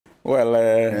Well,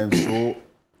 and so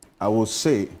I will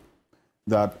say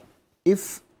that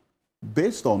if,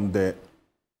 based on the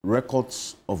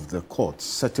records of the court,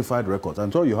 certified records,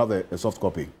 I'm sure you have a soft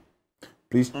copy.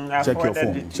 Please check your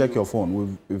phone. Check your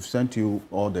phone. We've sent you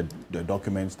all the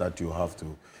documents that you have to.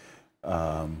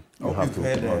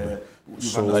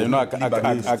 So you know, I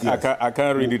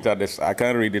can't read it at this. I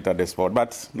can't read it at this spot,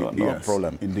 but no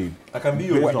problem. Indeed, I can be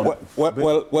your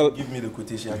well. Give me the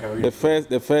quotation. I can read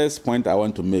the first point I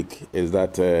want to make is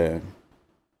that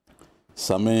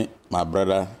Sammy, my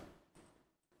brother,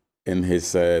 in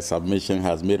his submission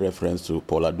has made reference to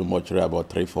Paul Adumochire about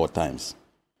 3-4 times.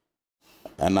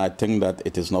 And I think that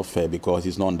it is not fair because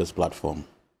he's not on this platform.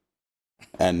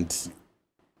 And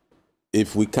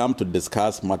if we come to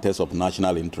discuss matters of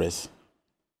national interest,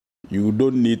 you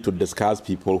don't need to discuss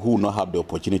people who will not have the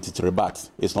opportunity to rebut.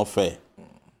 It's not fair.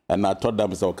 And I thought that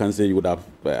Mr. Okanse would have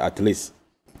at least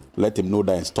let him know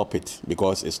that and stop it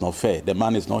because it's not fair. The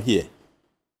man is not here.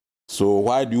 So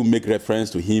why do you make reference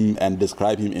to him and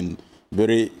describe him in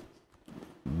very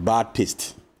bad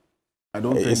taste? I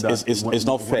don't think it's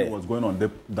not fair. He was going on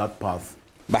that path.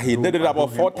 But he did it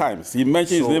about 4 times. He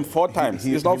mentioned his name 4 times.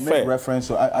 It's not fair. Reference.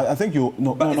 So I think you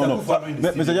no.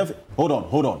 Mr. Jeff, hold on.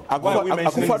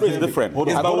 Akufo-Addo is different.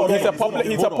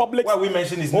 He's a public. Why we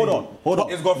mention his name? Hold on.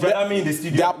 It's got Vladimir in the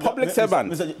studio. They are public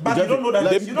servants. But you don't know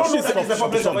that. You don't know that he's a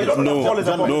public servant. You don't know Paul is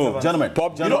a public servant. Gentlemen,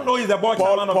 you don't know he's the board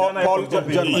chairman of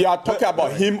Ghana. You are talking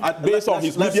about him based on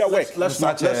his media work. Let's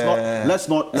not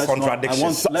contradiction.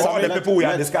 All the people we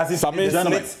are discussing.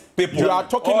 You are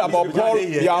talking about Paul.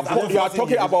 You are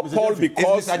talking about Paul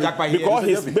because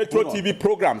his Metro TV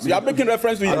programs. You are making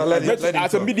reference to him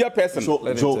as a media person.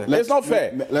 It's not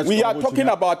fair. We are talking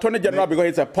about Attorney General because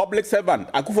he's a public servant.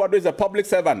 Akufo-Addo is a public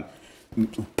servant.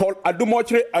 Paul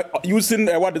Adumochire using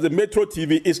what is the Metro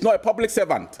TV is not a public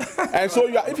servant. And so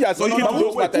if you are speaking to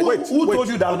those matters, who told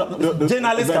you that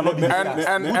journalists cannot be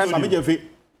discussed?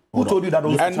 Who told you that?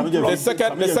 And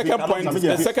the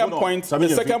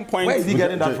second point. Where is he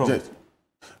getting that from?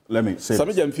 Let me say,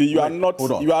 Sammy Gyamfi, you are not the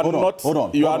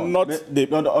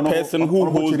person who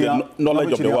holds the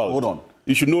knowledge of the world. Hold on.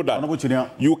 You should know that.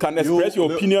 You can express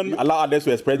your opinion, allow others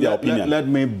to express their opinion. Let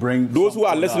me bring those who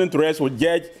are listening to us will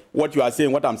judge what you are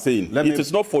saying, what I'm saying. It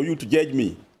is not for you to judge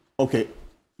me. Okay,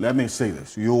 let me say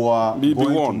this. You are going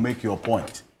to make your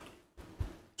point.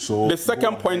 So the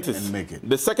second point is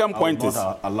the second point is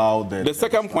allow the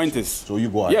second point is so you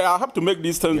go ahead. Yeah, I have to make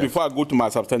these terms before I go to my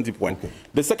substantive point. Okay.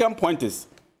 The second point is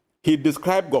he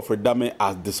described Godfrey Dame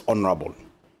as dishonorable.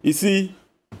 You see,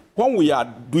 when we are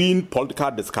doing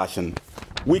political discussion,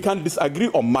 we can disagree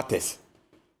on matters.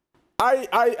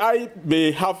 I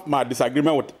may have my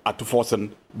disagreement with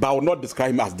Atuforsen, but I will not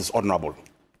describe him as dishonorable.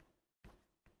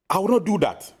 I will not do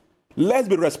that. Let's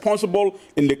be responsible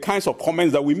in the kinds of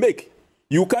comments that we make.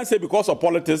 You can't say because of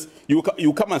politics, you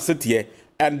come and sit here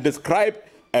and describe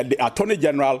the Attorney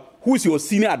General, who is your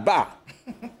senior at bar,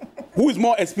 who is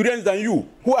more experienced than you,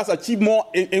 who has achieved more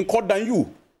in court than you.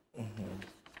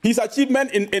 His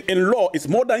achievement in law is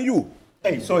more than you.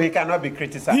 Hey, so he cannot be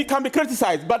criticized. He can be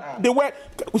criticized, but the way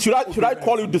should I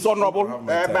call you dishonorable?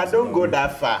 But don't go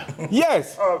that far.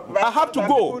 Yes, I have to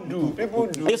go. People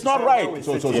do. It's not right.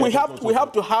 We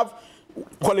have to have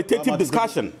qualitative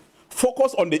discussion.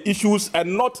 Focus on the issues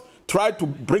and not try to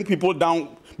bring people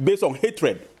down based on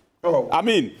hatred. Oh. I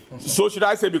mean, so should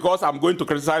I say because I'm going to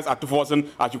criticize Atuforsen,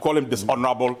 I should call him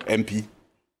dishonorable MP?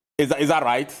 Is that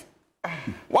right?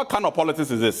 What kind of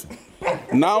politics is this?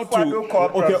 Now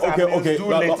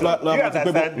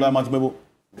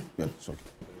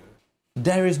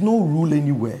there is no rule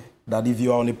anywhere that if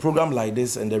you are on a program like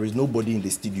this and there is nobody in the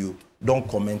studio, don't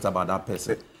comment about that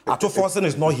person. Atuforsen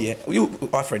is not here.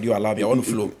 Alfred, you allow me. I want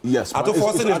to flow. Yes.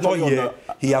 Atuforsen is not here.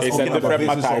 He has it's a different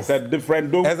matter. It's a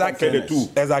different. Don't compare the two.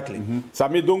 Exactly.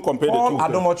 Sammy, don't compare Paul the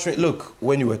two. Adumochire, look,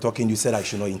 when you were talking, you said I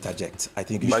should not interject. I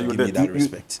think you should give me that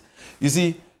respect. You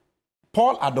see,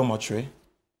 Paul Adumochire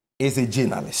is a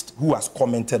journalist who has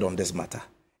commented on this matter,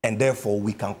 and therefore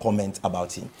we can comment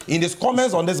about him. In his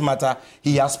comments on this matter,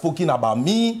 he has spoken about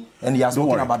me, and he has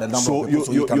spoken about the number of people,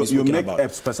 so you can be speaking about. You make a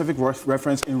specific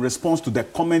reference in response to the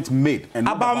comment made, and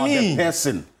about me, the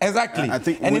person. Exactly. I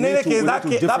think and in any case, that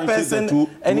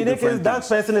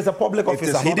person is a public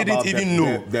officer. He didn't even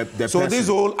know. So this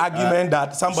whole argument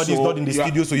that somebody is not in the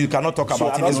studio, so you cannot talk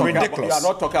about it is ridiculous. You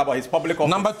are not talking about his public office.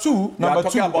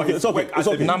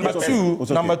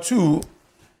 Number two.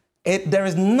 There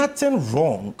is nothing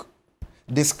wrong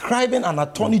describing an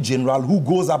attorney general who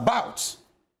goes about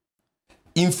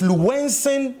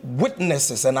influencing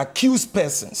witnesses and accused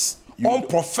persons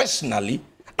unprofessionally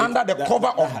under the cover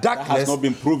of darkness has not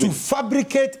been proven. to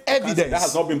fabricate evidence. That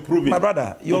has not been proven. My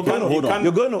brother, you're going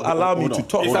to allow me to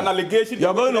talk. It's an allegation.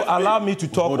 You're going to allow me to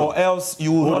talk, or else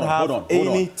you will not have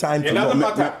any time to talk. It doesn't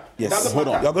matter. Yes, hold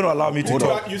on. You're going to allow me to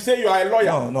talk. You say you are a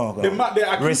lawyer. No.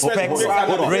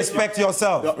 Respect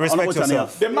yourself. Respect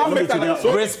yourself. The man makes an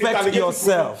allegation. Respect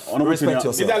yourself. Respect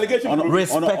yourself. The allegation.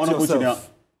 Respect yourself.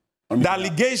 The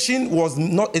allegation was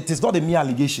not, it is not a mere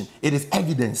allegation. It is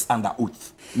evidence under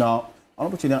oath. Now,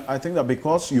 Honorable Chinnia, I think that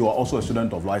because you are also a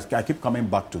student of law, I keep coming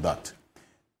back to that.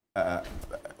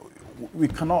 We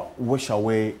cannot wish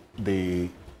away the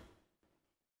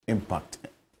impact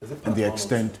and the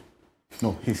extent.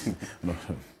 No, no.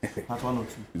 Part 1 or 2?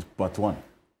 It's part 1.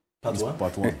 Part 1?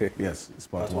 Part 1. Yes, it's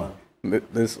part 1.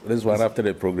 This one after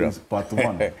the program. It's part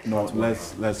 1. No,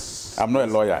 let's. I'm not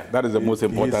a lawyer. That is the most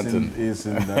important thing. He's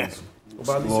in that.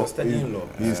 About this, you're studying law.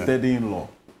 He's studying law.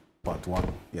 Part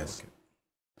 1. Yes.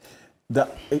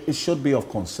 That it should be of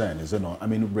concern, is it not? I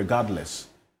mean, regardless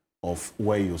of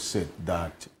where you sit,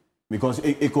 that because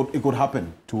it could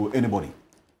happen to anybody.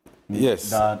 Yes.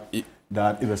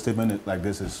 That if a statement like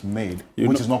this is made,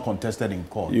 which is not contested in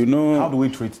court, how do we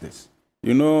treat this?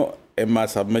 You know, in my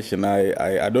submission,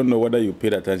 I don't know whether you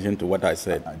paid attention to what I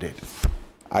said. I did.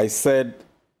 I said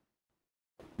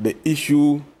the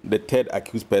issue the third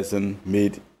accused person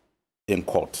made in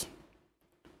court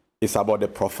is about the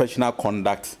professional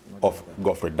conduct of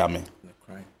Godfrey Dame.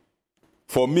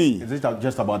 For me, is it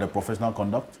just about the professional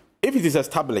conduct? If it is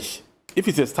established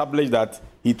that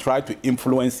he tried to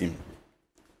influence him,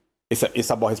 it's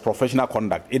about his professional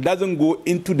conduct. It doesn't go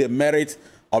into the merit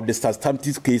of the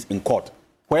substantive case in court,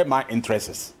 where my interest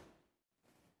is.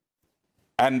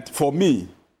 And for me,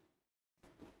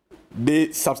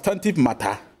 the substantive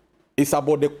matter is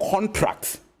about the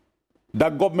contract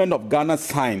that government of Ghana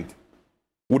signed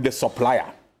with the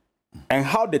supplier and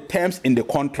how the terms in the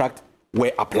contract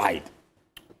were applied.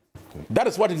 Okay. That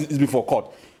is what is before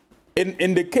court.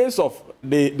 In the case of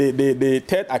the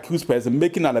third accused person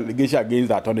making an allegation against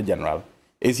the Attorney General,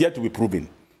 is yet to be proven.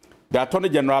 The Attorney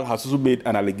General has also made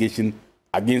an allegation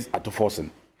against Atufosin.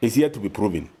 It's yet to be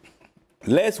proven.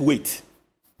 Let's wait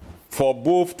for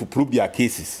both to prove their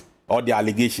cases or their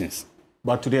allegations.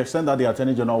 But to the extent that the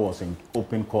Attorney General was in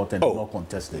open court and did not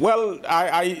contest it. Well,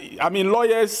 I mean,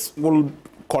 lawyers will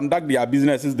conduct their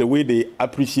businesses the way they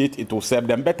appreciate it will serve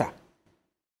them better.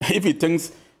 If he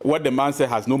thinks what the man said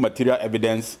has no material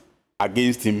evidence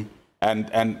against him,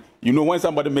 and you know, when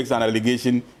somebody makes an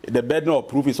allegation, the burden of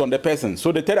proof is on the person.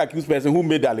 So the third accused person who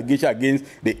made the allegation against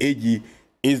the AG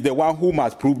is the one who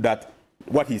must prove that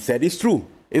what he said is true.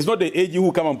 It's not the AG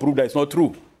who come and prove that it's not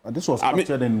true. This was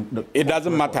captured in the it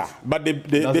doesn't matter. But the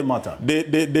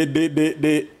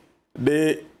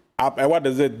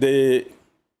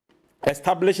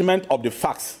establishment of the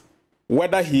facts,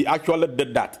 whether he actually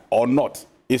did that or not,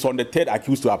 is on the third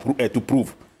accused to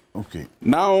prove. Okay.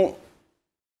 Now,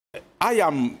 I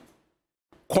am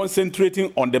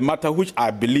concentrating on the matter which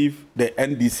I believe the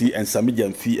NDC and Sammy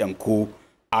Gyamfi and co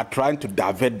are trying to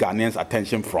divert Ghanaians'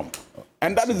 attention from.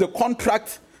 And that is the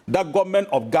contract that government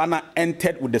of Ghana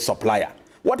entered with the supplier.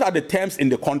 What are the terms in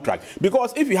the contract?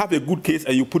 Because if you have a good case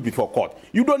and you put before court,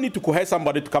 you don't need to coerce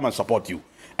somebody to come and support you.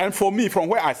 And for me, from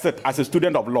where I sit as a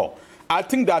student of law, I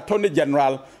think the Attorney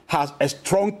General has a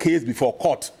strong case before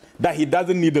court that he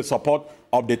doesn't need the support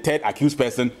of the third accused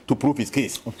person to prove his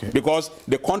case. Okay. Because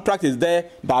the contract is there,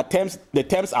 the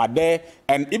terms are there,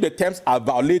 and if the terms are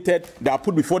violated, they are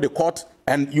put before the court,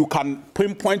 and you can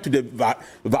pinpoint to the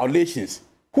violations,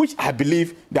 which I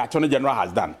believe the Attorney General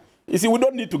has done. You see, we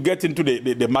don't need to get into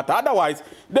the matter. Otherwise,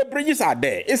 the bridges are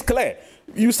there. It's clear.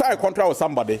 You sign a contract with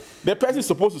somebody, the person is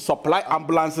supposed to supply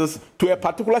ambulances to a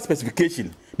particular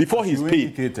specification before he's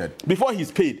paid. Before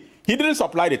he's paid. He didn't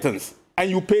supply the things, and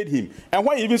you paid him. And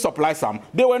when you even supply some,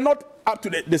 they were not up to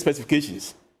the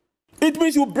specifications. It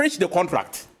means you breached the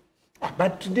contract.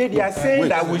 But today they are saying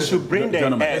that we should bring the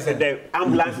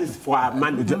ambulances for our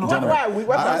money. I think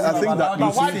that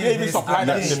why did they even supply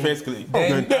that in the first place?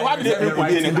 Why did they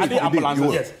put in it? Are they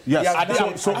ambulances? Yes. I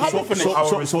haven't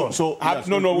finished.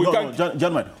 No, we can't.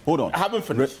 Gentlemen, hold on. I haven't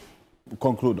finished.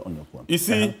 Conclude on your point. You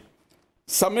see,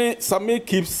 Sammy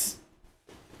keeps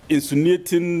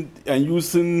insinuating and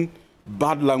using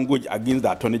bad language against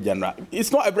the Attorney General.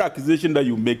 It's not every accusation that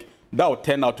you make that will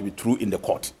turn out to be true in the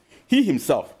court. He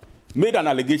himself made an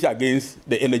allegation against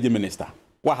the energy minister.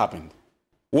 What happened?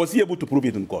 Was he able to prove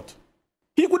it in court?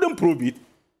 He couldn't prove it.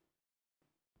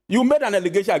 You made an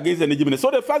allegation against the energy minister.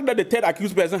 So the fact that the third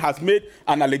accused person has made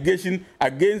an allegation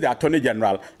against the Attorney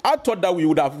General, I thought that we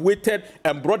would have waited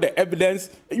and brought the evidence.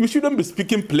 You shouldn't be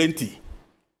speaking plenty.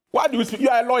 Why do you speak? You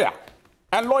are a lawyer.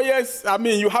 And lawyers, I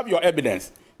mean, you have your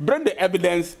evidence. Bring the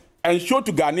evidence and show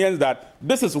to Ghanaians that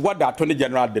this is what the Attorney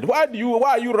General did. Why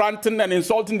are you ranting and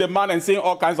insulting the man and saying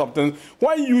all kinds of things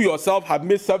when you yourself have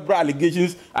made several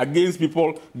allegations against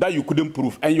people that you couldn't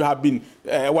prove, and you have been,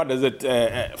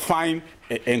 fined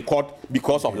in court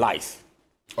because of lies?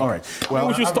 All right. Well,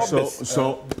 we should stop this.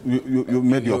 So you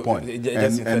made your point,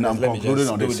 and I'm concluding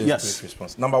on this. Yes.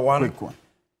 Response. Number one,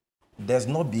 there's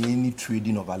not been any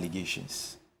trading of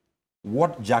allegations.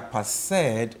 What Jakpa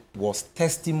said was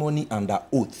testimony under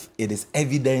oath. It is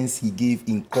evidence he gave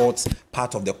in court,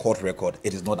 part of the court record.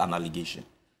 It is not an allegation.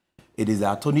 It is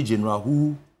the Attorney General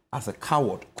who, as a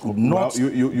coward, could not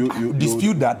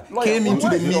dispute that, came into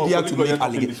the media to make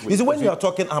allegations. You see, when you are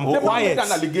talking, I'm quiet.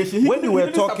 When you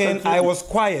were talking, I was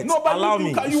quiet. Allow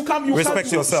me. Respect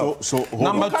yourself.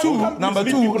 Number two,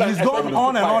 he's gone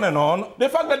on and on and on. The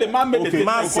fact that the man made the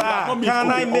Masa, can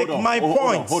I make my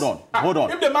point? Hold on.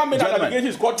 If the man made an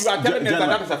allegation, you are telling us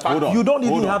that is a fact. You don't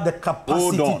even have the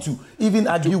capacity to even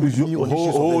argue with me on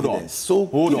issues of evidence. So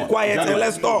keep quiet and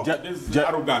let's talk.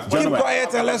 Keep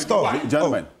quiet and let's talk.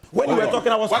 Gentlemen. When you were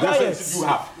talking, I was quiet. What capacity do you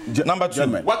have? Number two.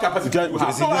 What capacity do you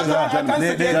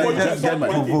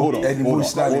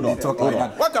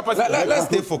have? What capacity? Let's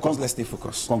stay focused. Let's stay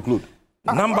focused. Conclude.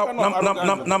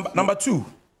 Number two.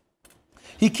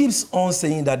 He keeps on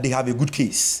saying that they have a good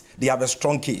case. They have a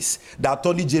strong case. The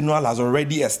Attorney General has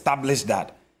already established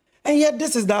that. And yet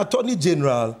this is the Attorney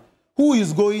General who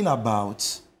is going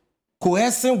about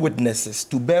coercing witnesses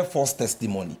to bear false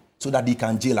testimony so that he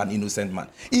can jail an innocent man.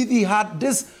 If he had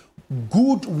this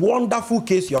good, wonderful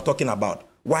case you're talking about,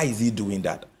 why is he doing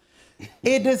that?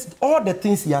 It is all the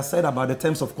things he has said about the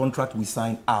terms of contract we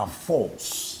signed are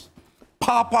false.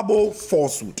 Palpable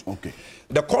falsehood. Okay.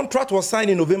 The contract was signed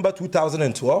in November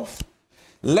 2012.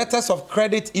 Letters of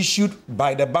credit issued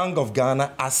by the Bank of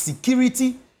Ghana as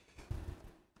security,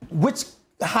 which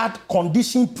had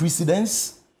condition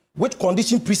precedence, which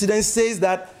condition precedence says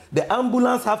that the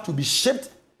ambulance have to be shipped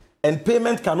and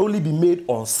payment can only be made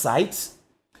on site.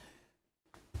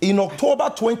 In October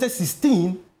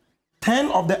 2016,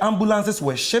 10 of the ambulances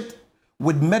were shipped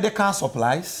with medical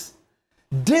supplies.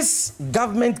 This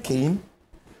government came,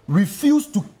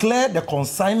 refused to clear the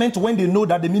consignment when they know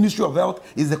that the Ministry of Health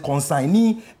is the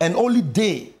consignee and only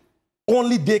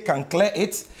they can clear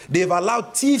it. They've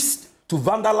allowed thieves to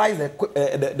vandalize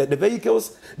the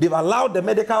vehicles. They've allowed the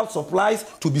medical supplies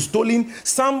to be stolen.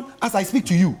 Some, as I speak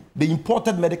to you, the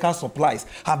imported medical supplies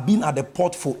have been at the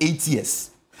port for 8 years.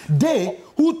 They,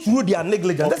 who through their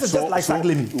negligence, this is just like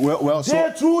Saglemi.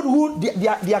 They through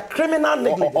their criminal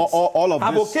negligence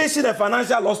have occasioned a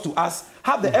financial loss to us,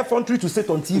 have the effrontery to sit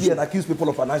on TV and accuse people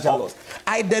of financial loss.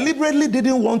 I deliberately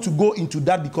didn't want to go into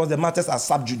that because the matters are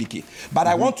sub judice. But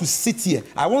I want to sit here.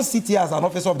 I won't sit here as an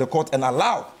officer of the court and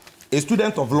allow a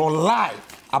student of law lie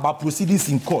about proceedings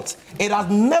in court. It has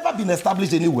never been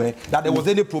established anywhere that there was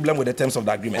any problem with the terms of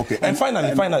the agreement. Okay. And finally,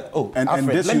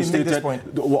 Alfred, let me make this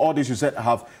point. All this you said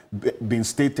have been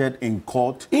stated in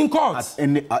court. In court.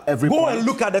 At every Go point. and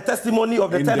look at the testimony of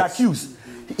the 10 accused.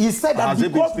 He said that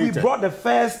because we brought the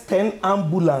first 10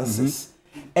 ambulances,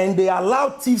 and they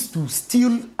allowed thieves to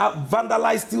steal,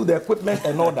 vandalize, steal the equipment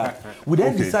and all that. We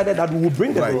then decided that we will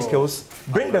bring the vehicles,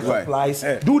 bring the supplies,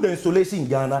 do the installation in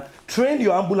Ghana, train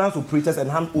your ambulance operators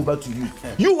and hand over to you.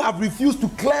 You have refused to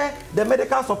clear the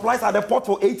medical supplies at the port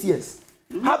for 8 years.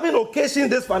 Having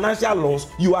occasioned this financial loss,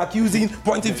 you are accusing,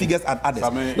 pointing fingers at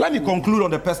others. Let me conclude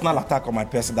on the personal attack on my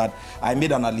person that I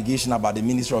made an allegation about the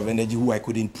Minister of Energy who I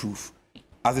couldn't prove.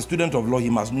 As a student of law, he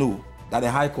must know that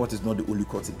the High Court is not the only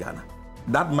court in Ghana.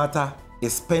 That matter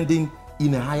is pending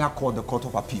in a higher court, the Court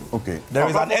of Appeal. Okay. There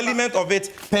is an element of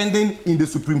it pending in the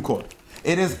Supreme Court.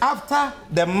 It is after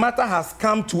the matter has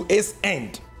come to its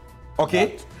end,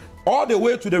 okay, all the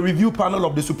way to the review panel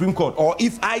of the Supreme Court, or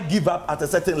if I give up at a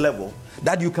certain level,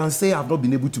 that you can say I've not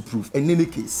been able to prove. In any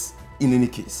case,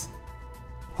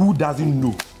 who doesn't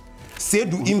know?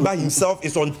 Seydou Imba himself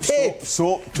is on tape.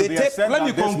 So the tape, let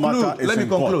me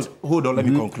conclude. Hold on, let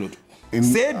me conclude.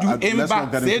 Seydou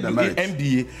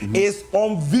MBA is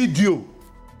on video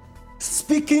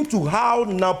speaking to how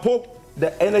Napo,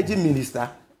 the energy minister,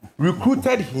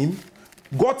 recruited him,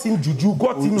 got him juju,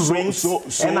 got him rings,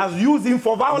 and has used him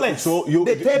for violence. So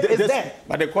the tape is there.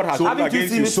 But the court has ruled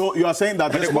against you. So you are saying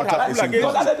that this matter is in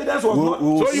court. That evidence was not.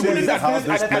 So you believe that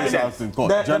this is in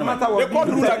court. The matter was. The court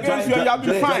ruled against you and you have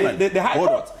been fined. The High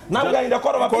Court. Now we are in the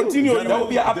Court of Appeal. Continue. There will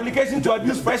be an application to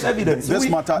adduce fresh evidence. This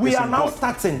matter is in court. We are now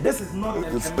starting. This is not.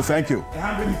 Thank you.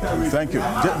 Thank you.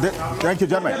 Thank you,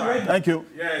 gentlemen. Thank you.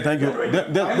 Thank you.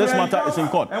 This matter is in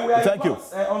court. Thank you.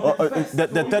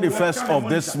 The 31st of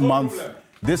this month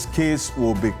This case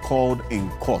will be called in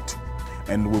court,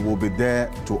 and we will be there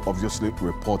to obviously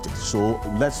report it. So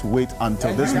let's wait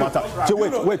until this matter.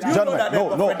 Wait, gentlemen. No.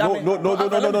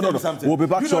 We'll be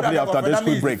back shortly after this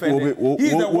quick break.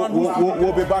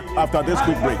 We'll be back after this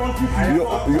quick break.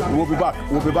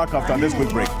 We'll be back after this quick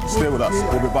break. Stay with us.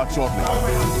 We'll be back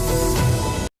shortly.